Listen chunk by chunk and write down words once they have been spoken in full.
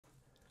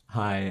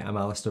Hi, I'm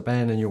Alister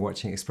Benn and you're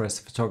watching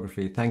Expressive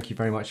Photography. Thank you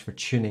very much for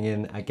tuning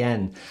in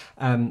again.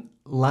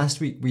 Last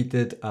week we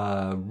did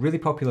a really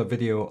popular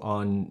video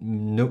on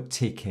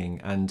note-taking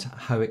and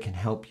how it can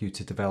help you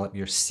to develop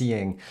your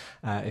seeing.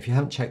 If you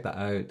haven't checked that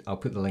out, I'll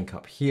put the link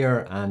up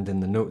here and in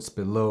the notes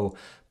below.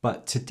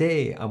 But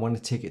today I want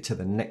to take it to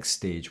the next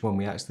stage when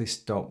we actually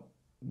stop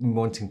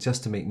wanting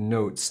just to make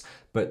notes,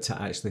 but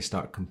to actually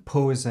start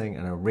composing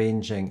and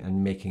arranging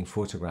and making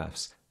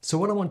photographs. So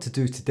what I want to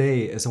do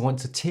today is I want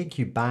to take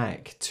you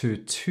back to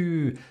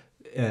two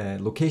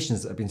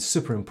locations that have been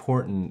super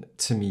important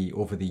to me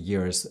over the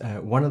years.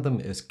 One of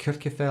them is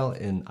Kyrkjafell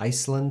in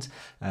Iceland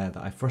that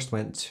I first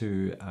went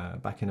to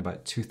back in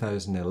about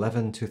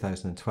 2011,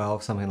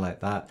 2012, something like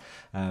that,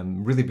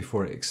 really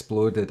before it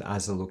exploded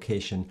as a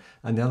location.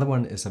 And the other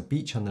one is a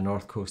beach on the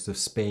north coast of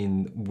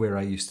Spain where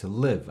I used to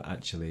live,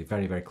 actually,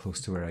 very, very close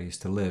to where I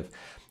used to live.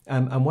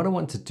 And what I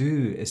want to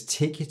do is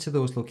take you to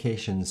those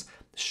locations,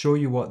 show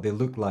you what they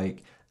look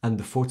like, and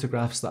the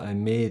photographs that I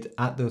made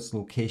at those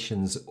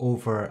locations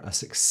over a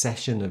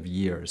succession of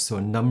years, so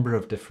a number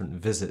of different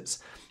visits,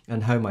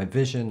 and how my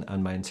vision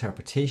and my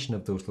interpretation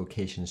of those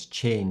locations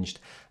changed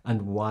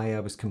and why I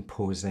was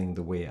composing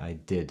the way I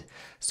did.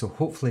 So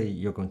hopefully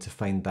you're going to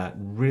find that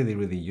really,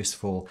 really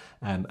useful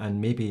and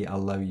maybe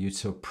allow you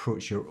to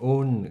approach your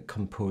own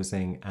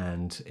composing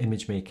and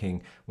image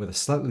making with a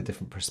slightly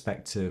different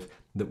perspective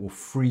that will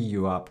free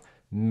you up,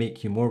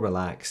 make you more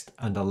relaxed,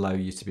 and allow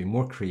you to be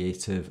more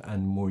creative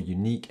and more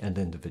unique and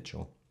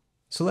individual.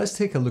 So let's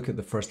take a look at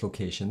the first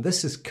location.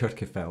 This is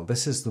Kyrkjafell.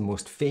 This is the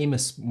most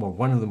famous, well,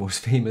 one of the most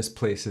famous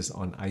places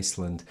on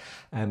Iceland.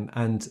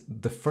 And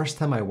the first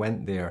time I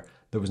went there,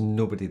 there was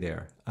nobody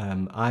there.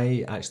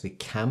 I actually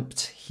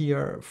camped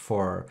here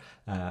for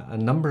a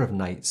number of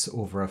nights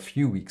over a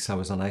few weeks. I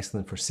was on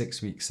Iceland for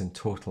 6 weeks in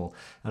total,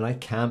 and I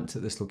camped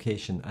at this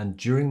location. And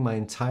during my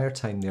entire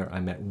time there, I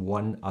met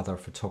one other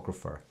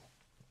photographer.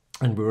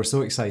 And we were so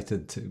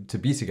excited to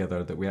be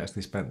together that we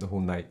actually spent the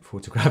whole night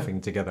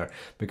photographing together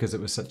because it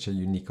was such a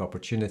unique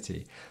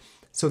opportunity.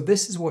 So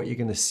this is what you're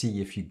going to see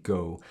if you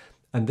go.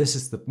 And this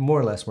is more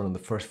or less one of the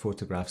first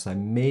photographs I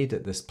made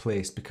at this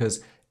place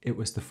because it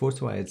was the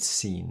photo I had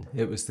seen.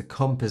 It was the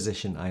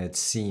composition I had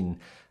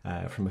seen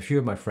from a few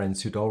of my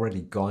friends who'd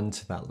already gone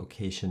to that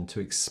location to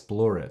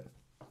explore it.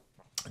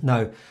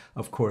 Now,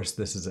 of course,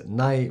 this is at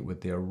night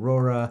with the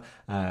aurora.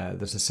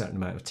 There's a certain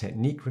amount of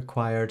technique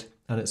required,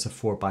 and it's a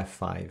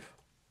 4x5.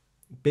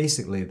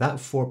 Basically, that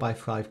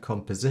 4x5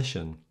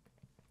 composition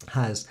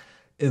has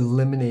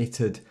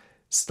eliminated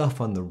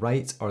stuff on the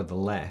right or the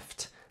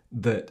left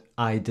that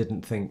I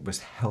didn't think was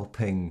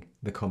helping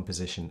the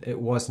composition. It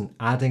wasn't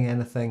adding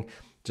anything.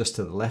 Just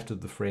to the left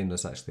of the frame,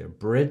 there's actually a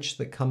bridge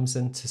that comes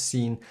into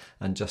scene,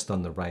 and just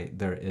on the right,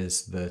 there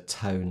is the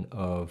town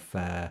of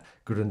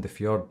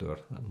Grundarfjörður.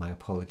 My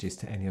apologies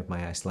to any of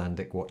my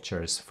Icelandic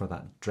watchers for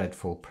that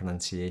dreadful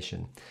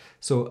pronunciation.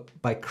 So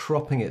by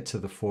cropping it to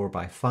the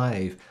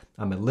 4x5,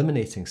 I'm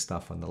eliminating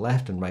stuff on the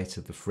left and right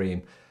of the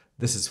frame.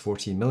 This is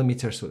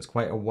 14mm, so it's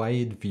quite a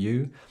wide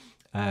view.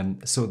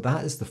 So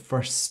that is the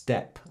first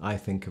step, I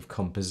think, of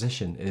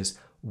composition, is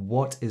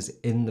what is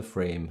in the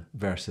frame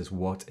versus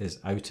what is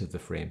out of the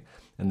frame.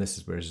 And this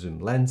is where zoom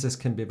lenses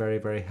can be very,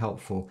 very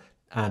helpful,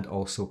 and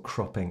also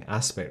cropping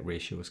aspect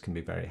ratios can be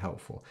very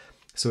helpful.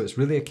 So it's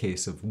really a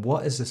case of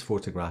what is this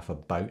photograph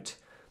about?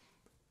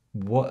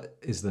 What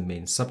is the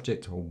main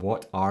subject, or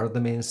what are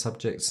the main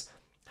subjects?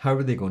 How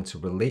are they going to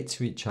relate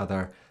to each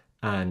other?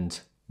 And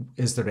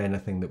is there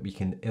anything that we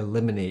can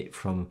eliminate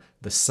from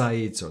the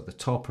sides or the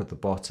top or the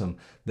bottom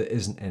that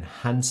isn't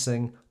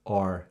enhancing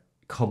or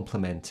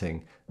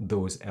complementing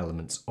those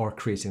elements or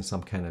creating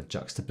some kind of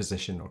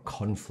juxtaposition or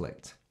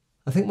conflict?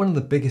 I think one of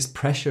the biggest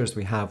pressures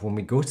we have when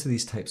we go to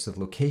these types of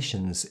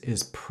locations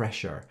is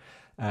pressure.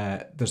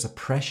 There's a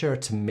pressure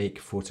to make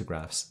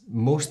photographs.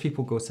 Most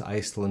people go to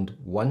Iceland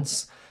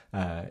once.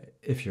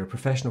 If you're a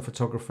professional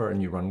photographer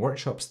and you run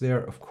workshops there,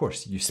 of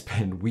course you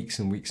spend weeks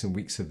and weeks and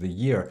weeks of the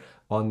year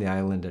on the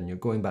island, and you're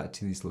going back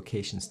to these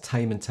locations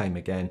time and time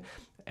again.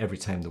 Every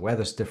time the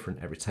weather's different,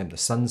 every time the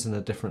sun's in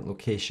a different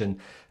location,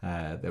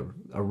 the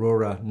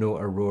aurora, no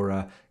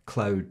aurora,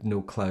 cloud,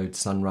 no cloud,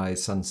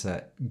 sunrise,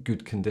 sunset,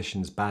 good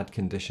conditions, bad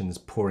conditions,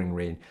 pouring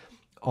rain.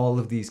 All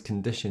of these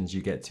conditions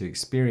you get to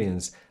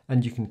experience,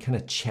 and you can kind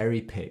of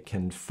cherry pick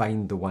and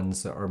find the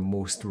ones that are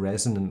most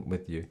resonant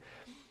with you.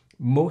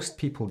 Most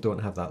people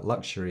don't have that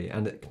luxury,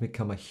 and it can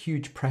become a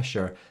huge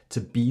pressure to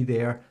be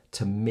there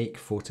to make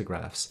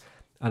photographs.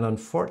 And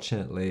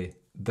unfortunately,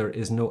 there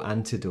is no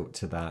antidote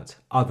to that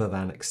other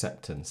than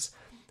acceptance.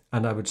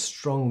 And I would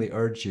strongly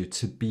urge you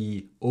to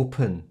be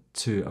open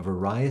to a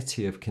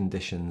variety of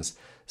conditions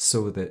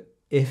so that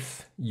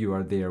if you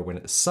are there when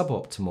it's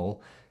suboptimal,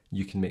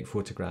 you can make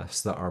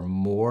photographs that are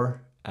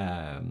more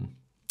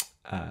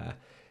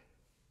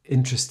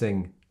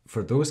interesting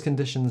for those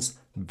conditions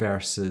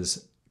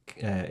versus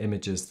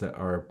images that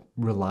are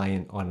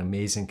reliant on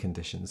amazing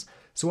conditions.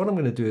 So what I'm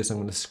going to do is I'm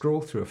going to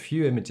scroll through a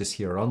few images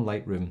here on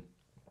Lightroom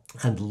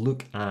and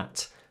look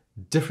at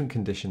different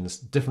conditions,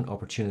 different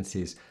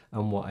opportunities,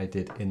 and what I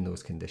did in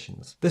those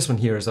conditions. This one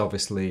here is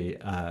obviously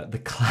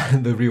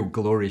the real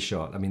glory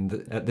shot. I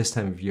mean, at this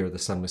time of year, the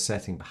sun was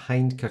setting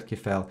behind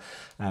Kirkjufell,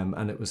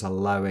 and it was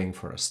allowing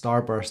for a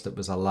starburst. It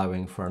was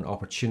allowing for an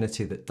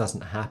opportunity that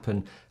doesn't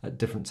happen at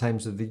different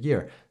times of the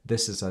year.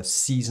 This is a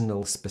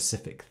seasonal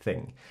specific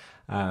thing.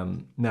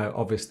 Now,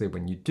 obviously,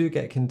 when you do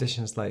get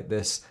conditions like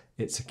this,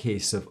 it's a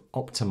case of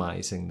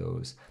optimizing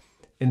those.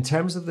 In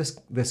terms of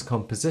this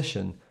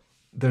composition,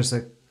 there's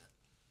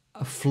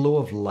a flow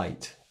of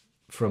light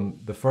from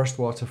the first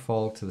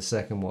waterfall to the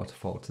second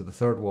waterfall to the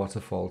third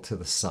waterfall to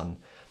the sun.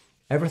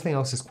 Everything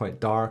else is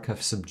quite dark.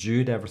 I've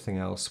subdued everything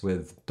else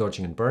with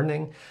dodging and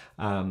burning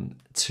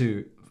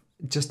to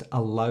just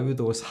allow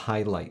those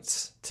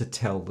highlights to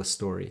tell the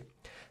story.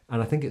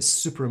 And I think it's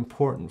super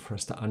important for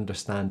us to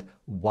understand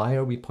why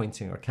are we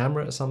pointing our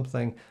camera at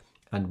something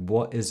and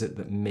what is it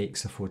that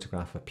makes a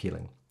photograph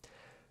appealing.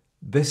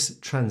 This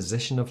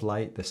transition of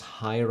light, this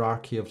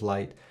hierarchy of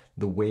light,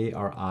 the way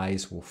our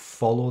eyes will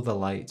follow the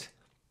light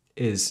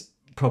is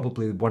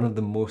probably one of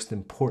the most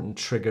important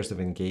triggers of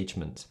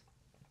engagement.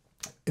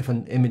 If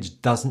an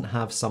image doesn't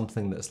have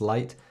something that's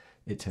light,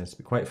 it tends to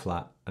be quite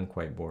flat and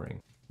quite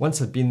boring.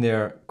 Once I'd been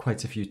there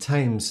quite a few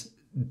times,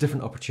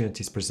 different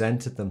opportunities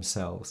presented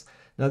themselves.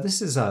 Now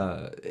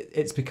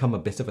it's become a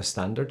bit of a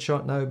standard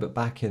shot now, but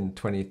back in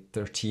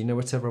 2013 or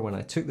whatever, when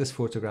I took this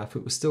photograph,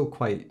 it was still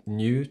quite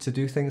new to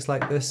do things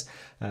like this.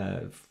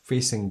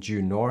 Facing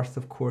due north,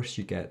 of course,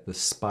 you get the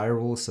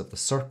spirals of the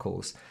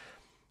circles.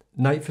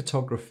 Night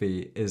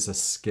photography is a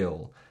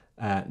skill,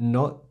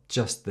 not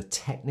just the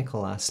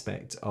technical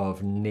aspect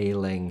of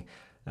nailing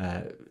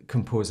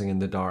composing in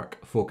the dark,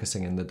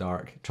 focusing in the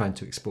dark, trying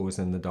to expose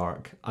in the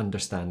dark,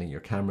 understanding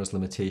your camera's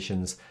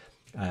limitations,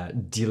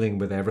 dealing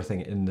with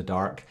everything in the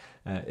dark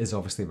is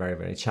obviously very,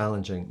 very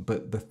challenging.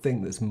 But the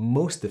thing that's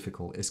most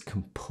difficult is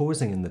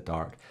composing in the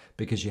dark,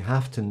 because you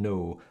have to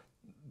know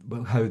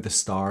how the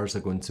stars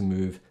are going to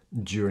move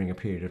during a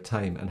period of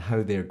time and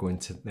how they're going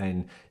to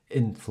then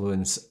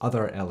influence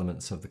other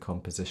elements of the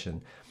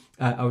composition.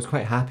 I was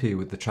quite happy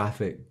with the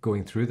traffic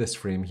going through this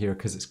frame here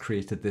because it's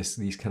created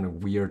these kind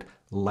of weird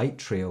light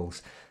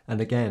trails. And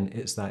again,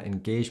 it's that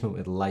engagement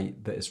with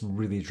light that is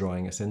really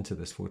drawing us into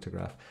this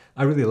photograph.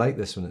 I really like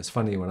this one. It's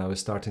funny, when I was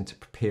starting to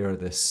prepare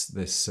this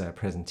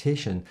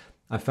presentation,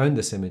 I found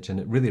this image and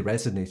it really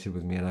resonated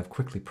with me, and I've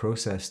quickly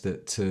processed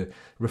it to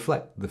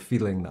reflect the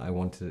feeling that I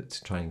wanted it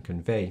to try and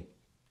convey.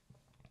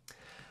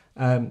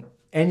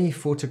 Any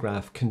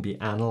photograph can be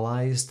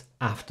analysed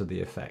after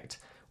the effect.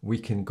 We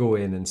can go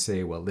in and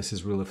say, well, this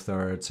is rule of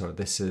thirds, or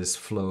this is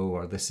flow,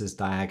 or this is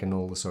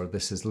diagonals, or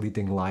this is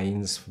leading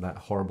lines, that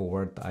horrible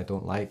word that I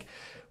don't like.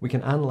 We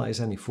can analyse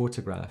any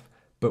photograph,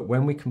 but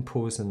when we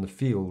compose in the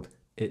field,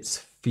 it's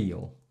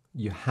feel.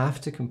 You have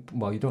to,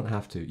 well, you don't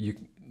have to.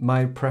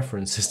 My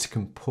preference is to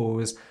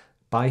compose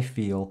by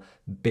feel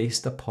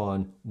based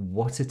upon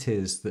what it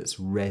is that's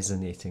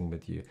resonating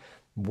with you.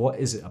 What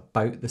is it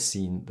about the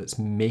scene that's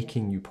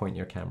making you point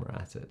your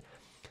camera at it?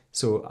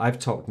 So I've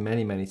talked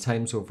many, many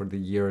times over the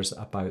years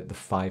about the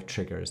 5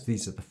 triggers.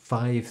 These are the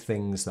 5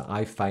 things that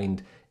I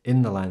find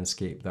in the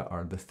landscape that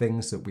are the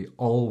things that we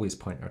always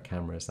point our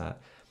cameras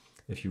at.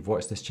 If you've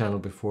watched this channel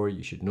before,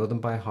 you should know them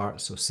by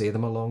heart, so say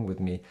them along with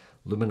me.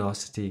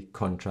 Luminosity,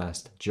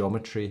 contrast,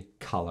 geometry,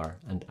 colour,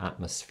 and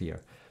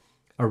atmosphere.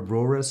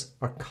 Auroras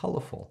are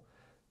colourful.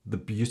 The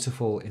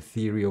beautiful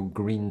ethereal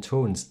green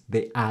tones,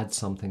 they add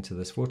something to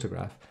this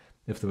photograph.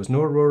 If there was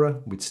no aurora,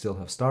 we'd still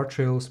have star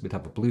trails, we'd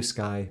have a blue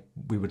sky,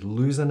 we would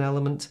lose an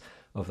element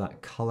of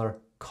that colour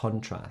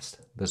contrast.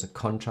 There's a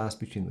contrast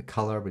between the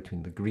colour,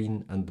 between the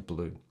green and the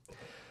blue.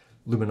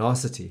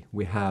 Luminosity,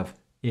 we have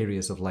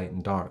areas of light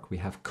and dark, we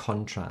have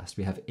contrast,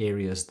 we have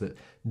areas that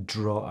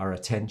draw our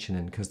attention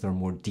in because they're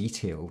more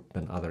detailed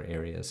than other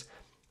areas.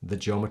 The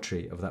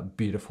geometry of that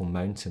beautiful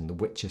mountain, the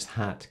Witch's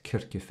Hat,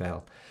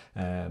 Kirkjufell,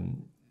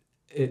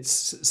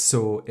 it's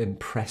so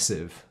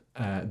impressive.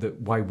 That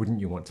why wouldn't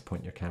you want to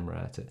point your camera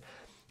at it?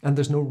 And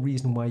there's no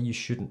reason why you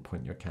shouldn't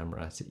point your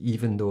camera at it,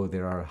 even though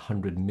there are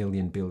 100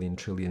 million, billion,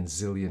 trillion,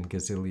 zillion,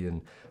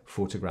 gazillion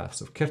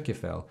photographs of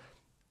Kirkjufell.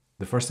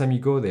 The first time you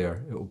go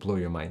there, it will blow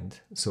your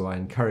mind. So I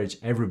encourage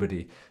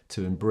everybody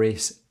to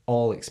embrace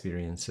all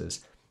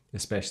experiences,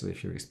 especially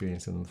if you're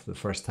experiencing them for the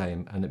first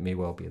time, and it may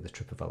well be the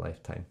trip of a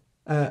lifetime.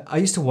 I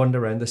used to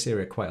wander around this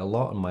area quite a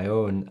lot on my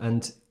own,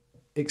 and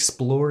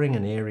exploring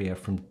an area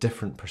from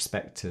different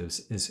perspectives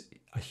is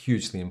a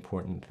hugely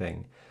important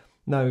thing.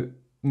 Now,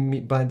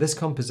 by this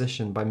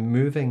composition, by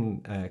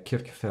moving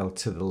Kirkjufell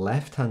to the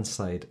left-hand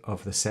side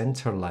of the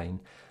centre line,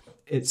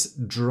 it's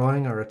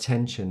drawing our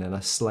attention in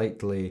a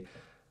slightly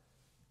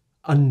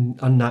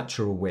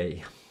unnatural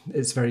way.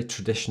 It's very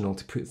traditional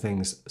to put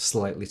things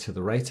slightly to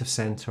the right of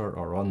centre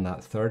or on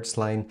that thirds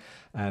line,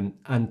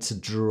 and to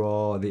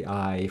draw the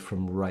eye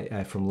from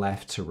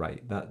left to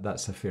right.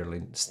 That's a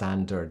fairly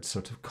standard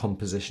sort of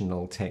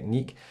compositional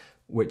technique,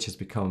 which has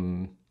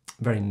become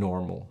very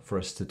normal for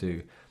us to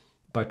do.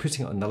 By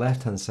putting it on the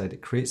left-hand side,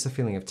 it creates a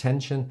feeling of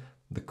tension.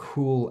 The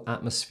cool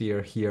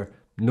atmosphere here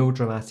No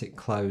dramatic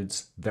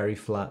clouds, very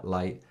flat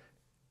light,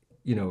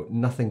 you know,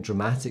 nothing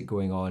dramatic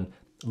going on,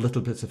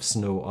 little bits of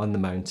snow on the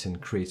mountain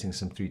creating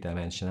some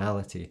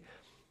three-dimensionality.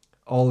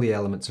 All the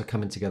elements are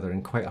coming together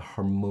in quite a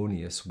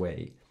harmonious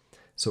way.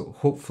 So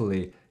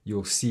hopefully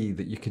you'll see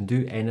that you can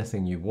do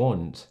anything you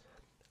want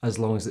as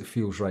long as it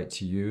feels right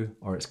to you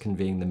or it's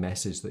conveying the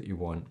message that you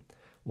want.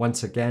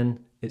 Once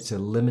again, it's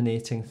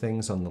eliminating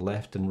things on the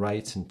left and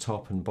right and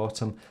top and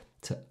bottom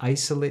to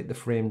isolate the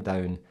frame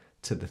down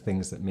to the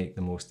things that make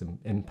the most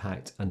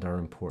impact and are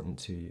important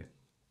to you.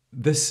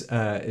 This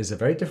is a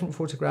very different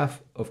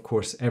photograph. Of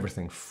course,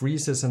 everything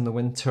freezes in the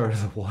winter,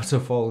 the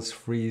waterfalls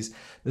freeze.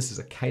 This is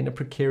a kind of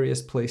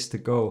precarious place to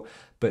go,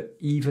 but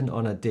even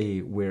on a day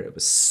where it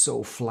was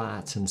so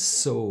flat and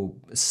so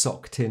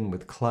socked in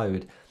with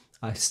cloud,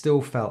 I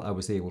still felt I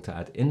was able to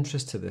add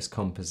interest to this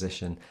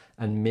composition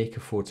and make a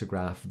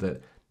photograph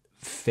that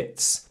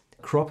fits.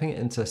 Cropping it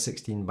into a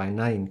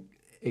 16:9,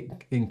 it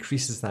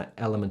increases that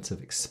element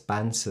of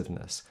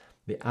expansiveness.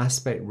 The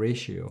aspect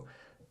ratio,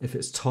 if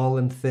it's tall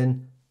and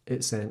thin,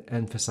 it's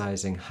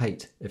emphasizing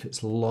height. If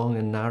it's long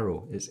and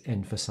narrow, it's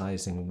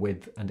emphasizing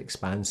width and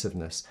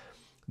expansiveness.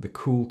 The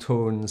cool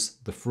tones,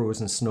 the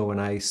frozen snow and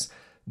ice,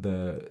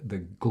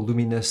 the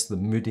gloominess, the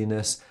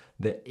moodiness,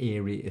 the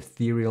airy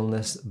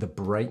etherealness, the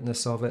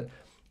brightness of it,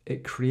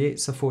 it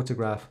creates a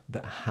photograph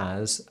that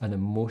has an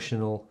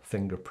emotional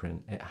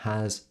fingerprint. It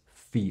has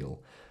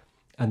feel.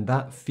 And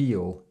that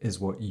feel is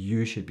what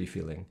you should be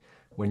feeling.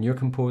 When you're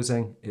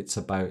composing, it's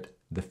about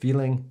the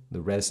feeling,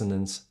 the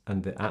resonance,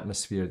 and the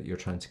atmosphere that you're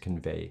trying to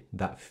convey,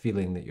 that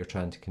feeling that you're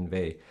trying to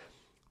convey.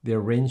 The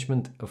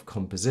arrangement of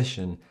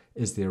composition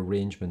is the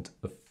arrangement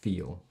of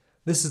feel.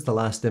 This is the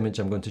last image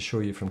I'm going to show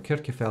you from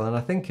Kyrkjefell, and I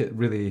think it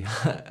really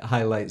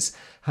highlights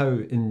how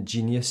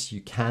ingenious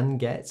you can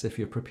get if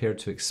you're prepared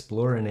to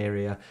explore an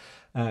area.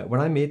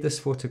 When I made this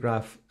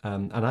photograph,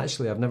 and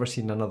actually I've never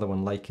seen another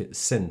one like it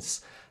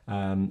since,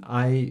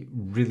 I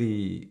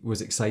really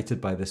was excited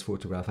by this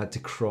photograph. I had to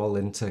crawl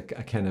into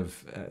a kind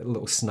of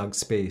little snug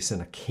space in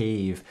a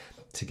cave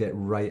to get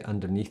right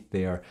underneath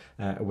there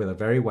with a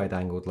very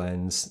wide-angled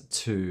lens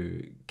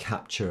to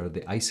capture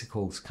the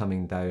icicles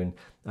coming down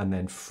and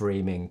then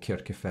framing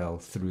Kyrkjefell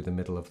through the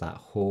middle of that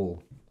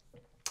hole.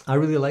 I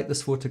really like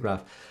this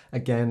photograph.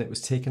 Again, it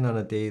was taken on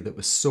a day that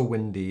was so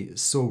windy,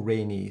 so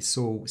rainy,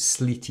 so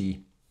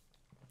sleety,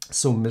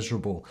 so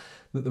miserable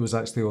that there was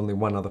actually only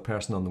one other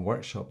person on the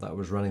workshop that I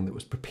was running that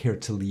was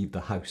prepared to leave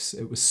the house.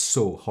 It was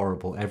so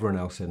horrible. Everyone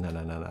else said, no,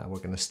 we're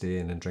going to stay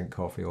in and drink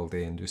coffee all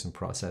day and do some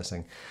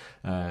processing.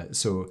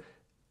 So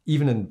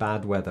even in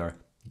bad weather,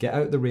 get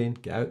out the rain,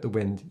 get out the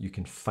wind, you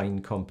can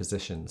find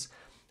compositions.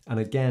 And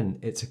again,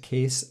 it's a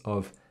case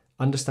of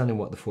understanding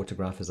what the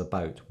photograph is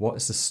about. What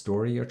is the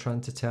story you're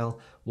trying to tell?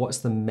 What's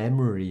the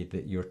memory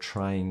that you're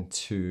trying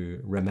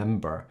to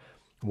remember?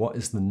 What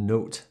is the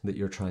note that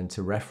you're trying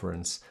to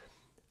reference?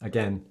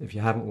 Again, if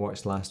you haven't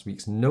watched last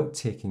week's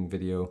note-taking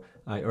video,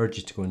 I urge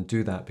you to go and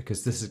do that,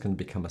 because this is going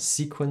to become a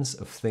sequence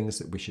of things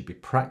that we should be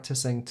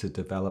practicing to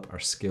develop our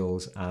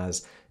skills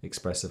as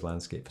expressive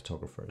landscape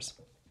photographers.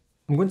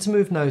 I'm going to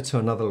move now to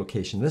another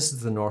location. This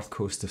is the north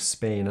coast of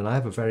Spain, and I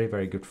have a very,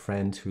 very good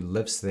friend who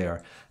lives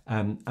there.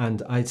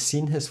 And I'd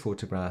seen his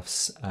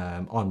photographs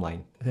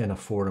online in a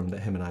forum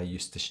that him and I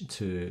used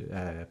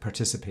to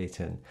participate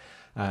in.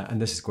 And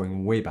this is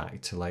going way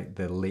back to like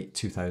the late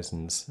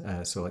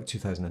 2000s, so like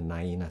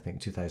 2009, I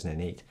think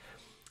 2008.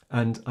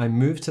 And I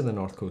moved to the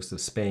north coast of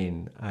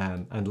Spain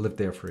and lived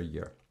there for a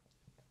year.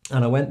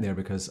 And I went there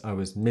because I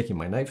was making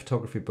my night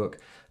photography book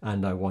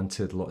and I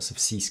wanted lots of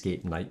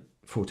seascape night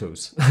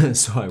photos.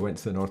 So I went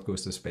to the north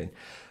coast of Spain.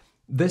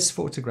 This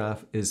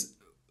photograph is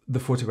the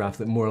photograph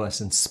that more or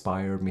less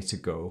inspired me to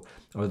go,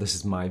 or this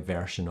is my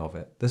version of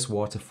it. This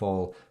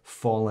waterfall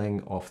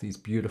falling off these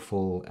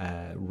beautiful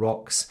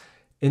rocks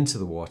into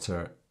the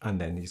water, and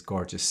then these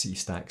gorgeous sea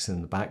stacks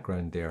in the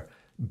background there.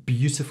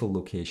 Beautiful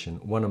location,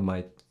 one of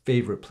my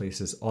favorite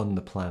places on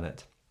the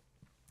planet.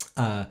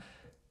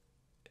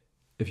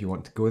 If you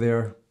want to go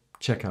there,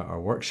 check out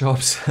our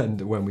workshops,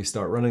 and when we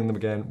start running them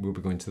again, we'll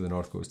be going to the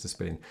north coast of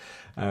Spain.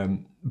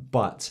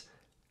 But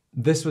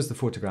this was the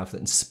photograph that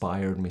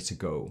inspired me to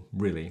go,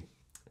 really.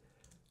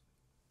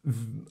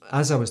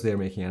 As I was there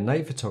making a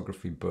night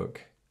photography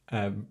book,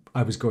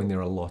 I was going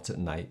there a lot at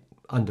night,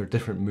 under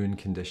different moon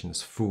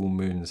conditions, full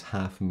moons,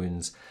 half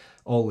moons,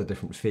 all the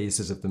different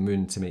phases of the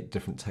moon to make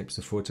different types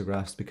of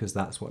photographs, because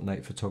that's what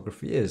night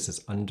photography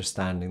is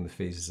understanding the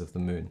phases of the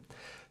moon.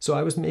 So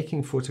I was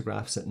making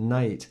photographs at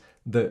night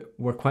that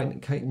were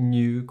quite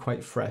new,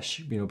 quite fresh,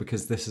 you know,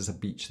 because this is a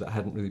beach that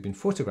hadn't really been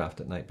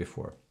photographed at night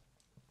before.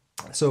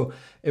 So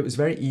it was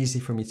very easy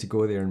for me to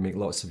go there and make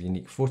lots of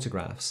unique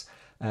photographs,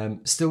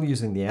 still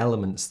using the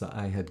elements that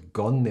I had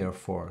gone there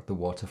for, the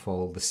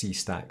waterfall, the sea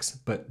stacks,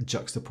 but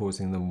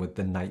juxtaposing them with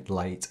the night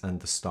light and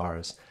the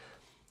stars.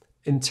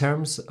 In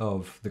terms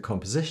of the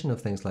composition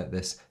of things like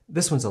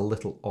this one's a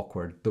little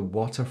awkward. The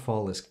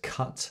waterfall is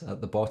cut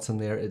at the bottom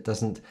there. It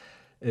doesn't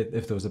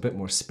if there was a bit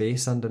more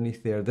space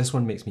underneath there. This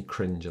one makes me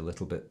cringe a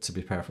little bit, to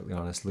be perfectly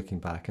honest, looking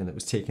back, and it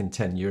was taken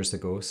 10 years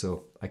ago,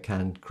 so I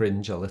can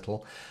cringe a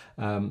little.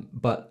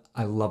 But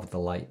I love the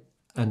light.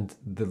 And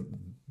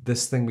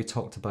this thing we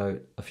talked about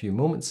a few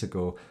moments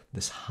ago,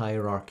 this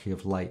hierarchy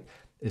of light,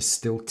 is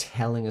still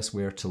telling us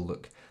where to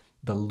look.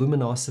 The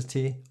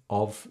luminosity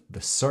of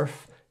the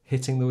surf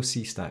hitting those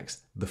sea stacks,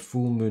 the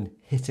full moon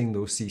hitting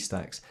those sea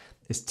stacks,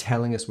 is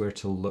telling us where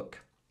to look.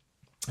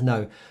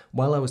 Now,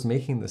 while I was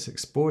making this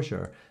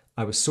exposure,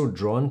 I was so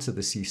drawn to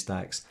the sea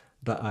stacks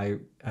that I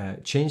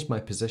changed my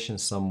position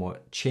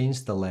somewhat,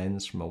 changed the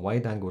lens from a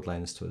wide-angled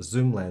lens to a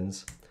zoom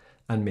lens,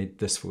 and made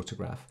this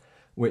photograph,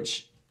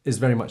 which is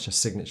very much a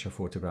signature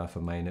photograph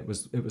of mine. It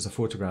was a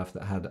photograph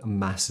that had a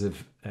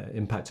massive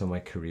impact on my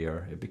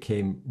career. It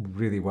became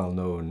really well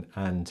known,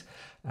 and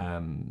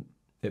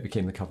it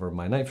became the cover of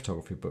my night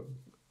photography book.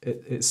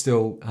 It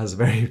still has a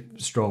very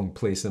strong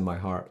place in my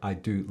heart. I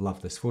do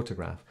love this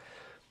photograph.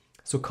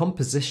 So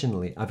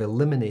compositionally, I've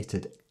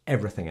eliminated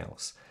everything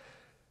else.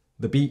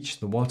 The beach,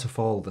 the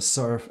waterfall, the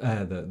surf,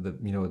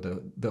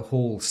 the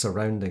whole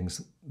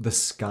surroundings. The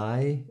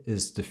sky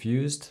is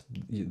diffused.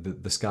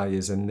 The sky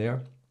is in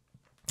there.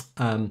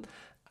 And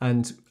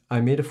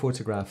I made a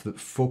photograph that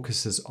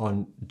focuses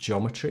on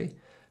geometry,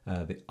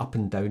 the up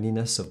and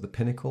downiness of the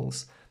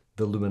pinnacles,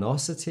 the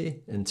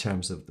luminosity in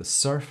terms of the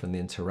surf and the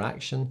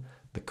interaction,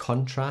 the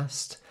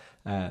contrast.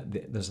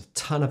 There's a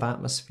ton of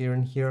atmosphere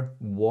in here.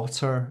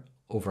 Water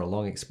over a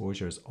long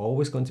exposure is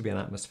always going to be an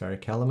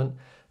atmospheric element,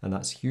 and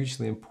that's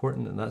hugely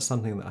important, and that's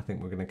something that I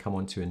think we're going to come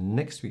on to in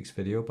next week's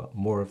video, but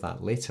more of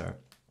that later.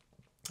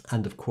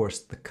 And of course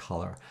the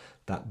color,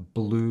 that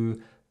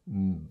blue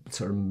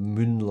sort of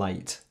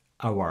moonlight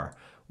hour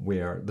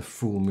where the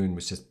full moon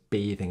was just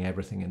bathing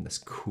everything in this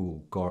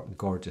cool,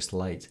 gorgeous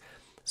light.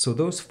 So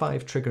those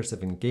 5 triggers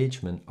of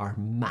engagement are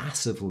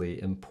massively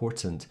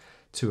important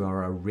to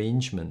our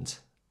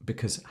arrangement,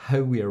 because how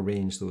we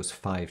arrange those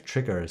 5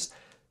 triggers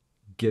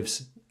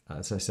gives,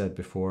 as I said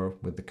before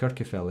with the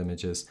Kirkefell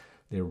images,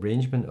 the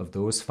arrangement of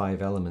those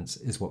 5 elements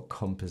is what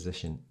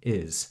composition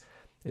is.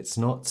 It's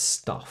not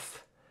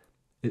stuff.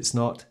 It's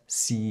not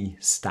sea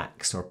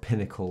stacks or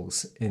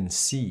pinnacles in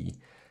sea,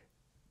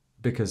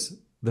 because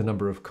the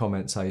number of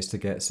comments I used to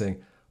get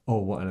saying, oh,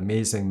 what an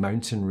amazing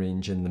mountain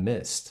range in the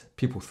mist.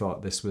 People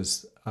thought this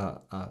was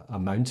a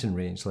mountain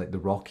range like the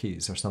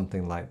Rockies or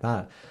something like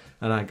that.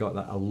 And I got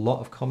a lot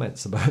of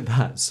comments about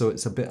that. So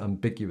it's a bit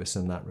ambiguous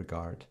in that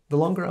regard. The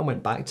longer I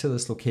went back to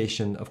this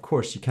location, of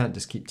course, you can't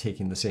just keep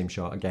taking the same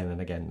shot again and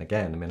again and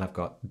again. I mean, I've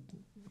got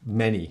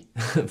many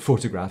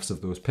photographs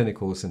of those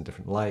pinnacles in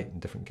different light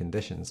and different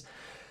conditions.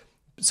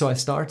 So I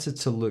started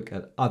to look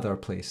at other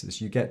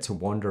places. You get to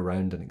wander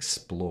around and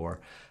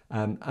explore.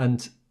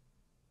 And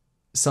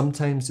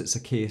sometimes it's a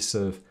case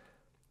of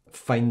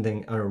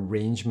finding an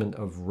arrangement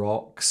of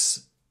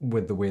rocks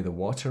with the way the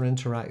water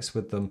interacts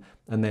with them,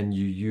 and then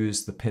you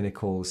use the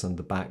pinnacles and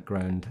the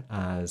background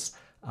as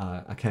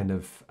a kind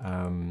of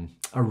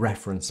a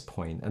reference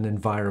point, an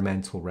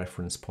environmental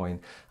reference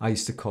point. I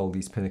used to call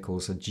these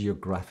pinnacles a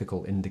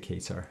geographical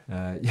indicator.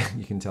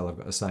 You can tell I've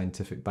got a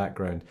scientific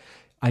background.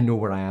 I know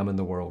where I am in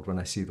the world when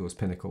I see those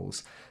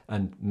pinnacles,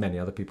 and many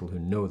other people who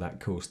know that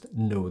coast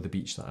know the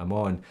beach that I'm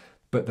on,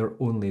 but they're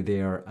only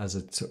there as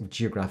a sort of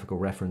geographical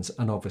reference,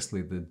 and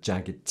obviously the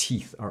jagged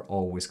teeth are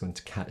always going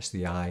to catch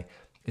the eye,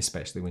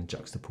 especially when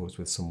juxtaposed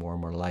with some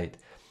warmer light.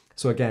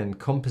 So again,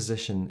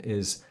 composition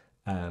is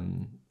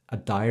a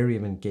diary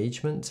of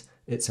engagement.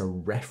 It's a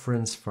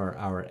reference for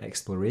our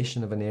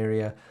exploration of an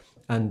area,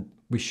 and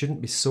we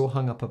shouldn't be so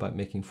hung up about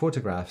making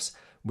photographs.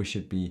 We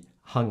should be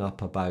hung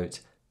up about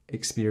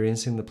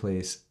experiencing the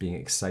place, being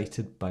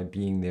excited by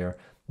being there,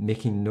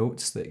 making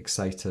notes that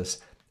excite us,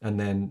 and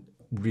then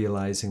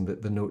realizing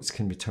that the notes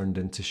can be turned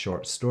into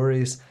short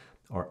stories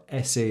or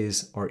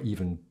essays or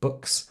even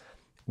books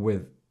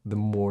with the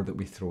more that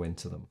we throw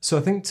into them. So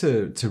I think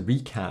to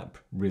recap,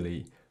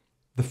 really,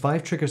 the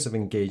 5 triggers of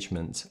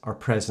engagement are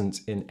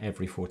present in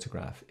every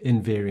photograph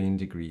in varying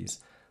degrees.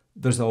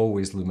 There's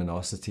always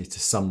luminosity to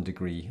some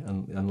degree,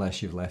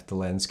 unless you've left the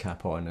lens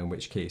cap on, in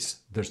which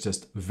case there's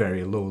just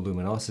very low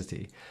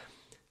luminosity.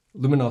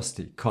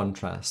 Luminosity,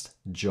 contrast,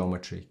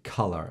 geometry,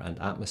 color, and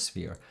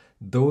atmosphere.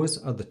 Those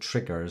are the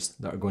triggers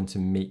that are going to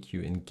make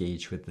you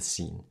engage with the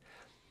scene.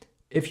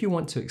 If you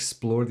want to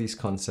explore these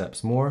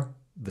concepts more,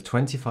 the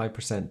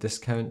 25%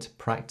 discount,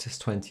 Practice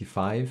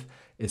 25,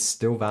 is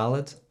still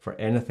valid for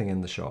anything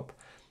in the shop.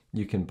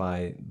 You can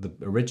buy the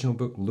original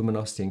book,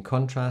 Luminosity and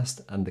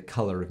Contrast, and The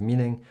Color of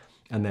Meaning,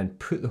 and then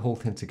put the whole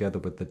thing together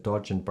with the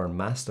Dodge and Burn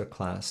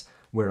Masterclass,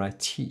 where I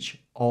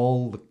teach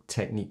all the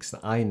techniques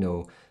that I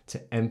know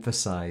to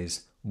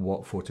emphasize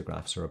what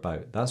photographs are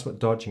about. That's what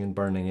dodging and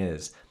burning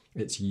is.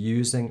 It's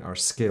using our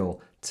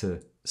skill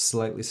to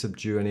slightly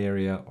subdue an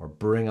area or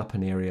bring up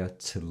an area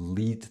to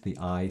lead the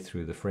eye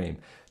through the frame,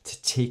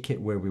 to take it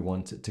where we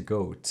want it to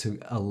go, to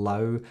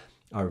allow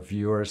our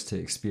viewers to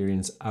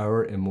experience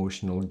our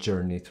emotional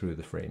journey through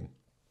the frame,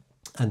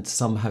 and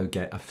somehow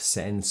get a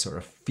sense or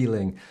a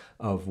feeling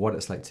of what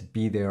it's like to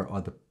be there,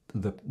 or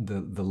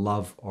the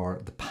love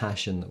or the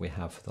passion that we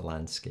have for the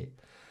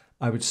landscape.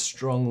 I would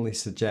strongly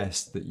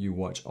suggest that you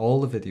watch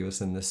all the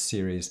videos in this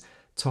series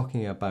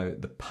talking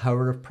about the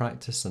power of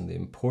practice and the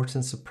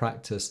importance of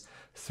practice,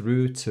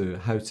 through to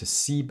how to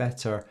see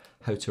better,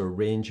 how to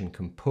arrange and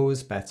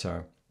compose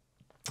better.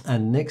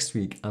 And next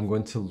week, I'm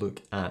going to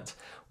look at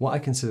what I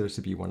consider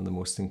to be one of the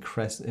most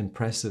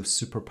impressive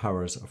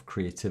superpowers of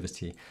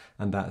creativity,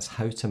 and that's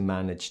how to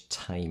manage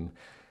time.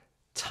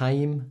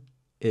 Time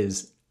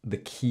is the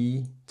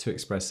key to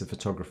expressive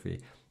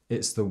photography.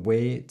 It's the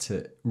way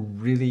to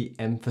really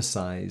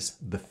emphasize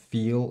the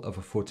feel of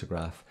a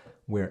photograph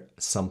where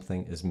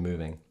something is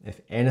moving.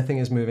 If anything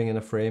is moving in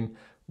a frame,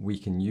 we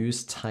can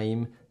use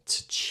time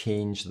to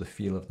change the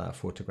feel of that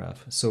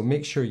photograph. So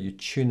make sure you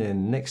tune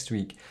in next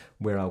week,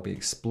 where I'll be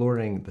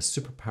exploring the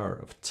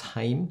superpower of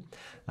time.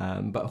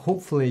 But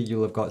hopefully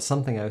you'll have got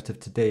something out of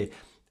today.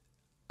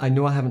 I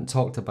know I haven't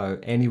talked about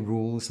any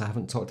rules, I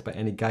haven't talked about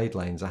any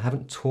guidelines, I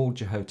haven't told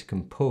you how to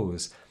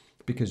compose,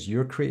 because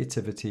your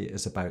creativity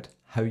is about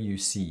how you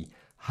see,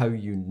 how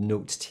you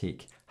note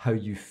take, how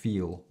you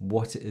feel,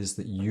 what it is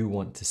that you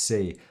want to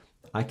say.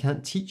 I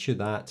can't teach you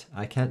that.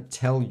 I can't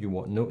tell you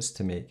what notes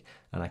to make,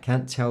 and I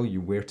can't tell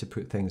you where to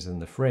put things in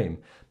the frame.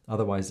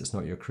 Otherwise, it's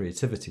not your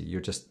creativity.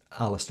 You're just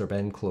Alister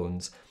Benn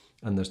clones,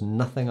 and there's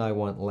nothing I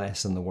want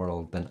less in the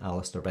world than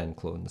Alister Benn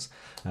clones.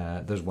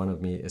 There's one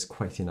of me is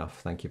quite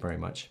enough. Thank you very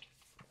much.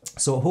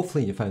 So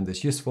hopefully you found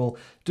this useful.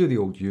 Do the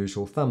old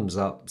usual, thumbs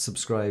up,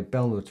 subscribe,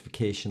 bell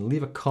notification,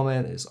 leave a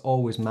comment. It's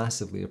always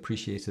massively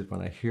appreciated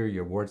when I hear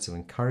your words of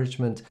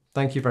encouragement.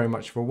 Thank you very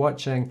much for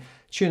watching.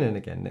 Tune in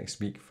again next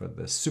week for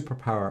the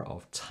superpower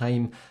of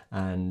time,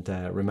 and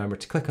remember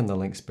to click on the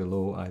links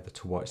below either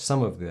to watch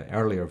some of the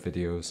earlier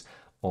videos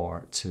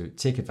or to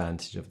take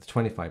advantage of the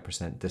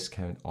 25%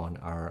 discount on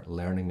our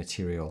learning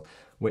material,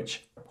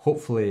 which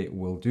hopefully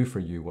will do for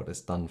you what it's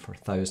done for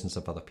thousands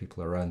of other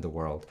people around the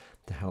world,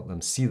 to help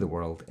them see the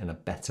world in a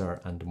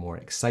better and more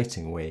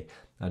exciting way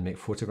and make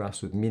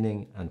photographs with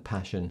meaning and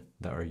passion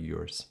that are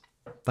yours.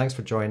 Thanks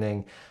for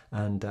joining,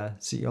 and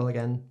see you all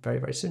again very,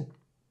 very soon.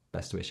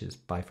 Best wishes.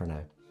 Bye for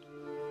now.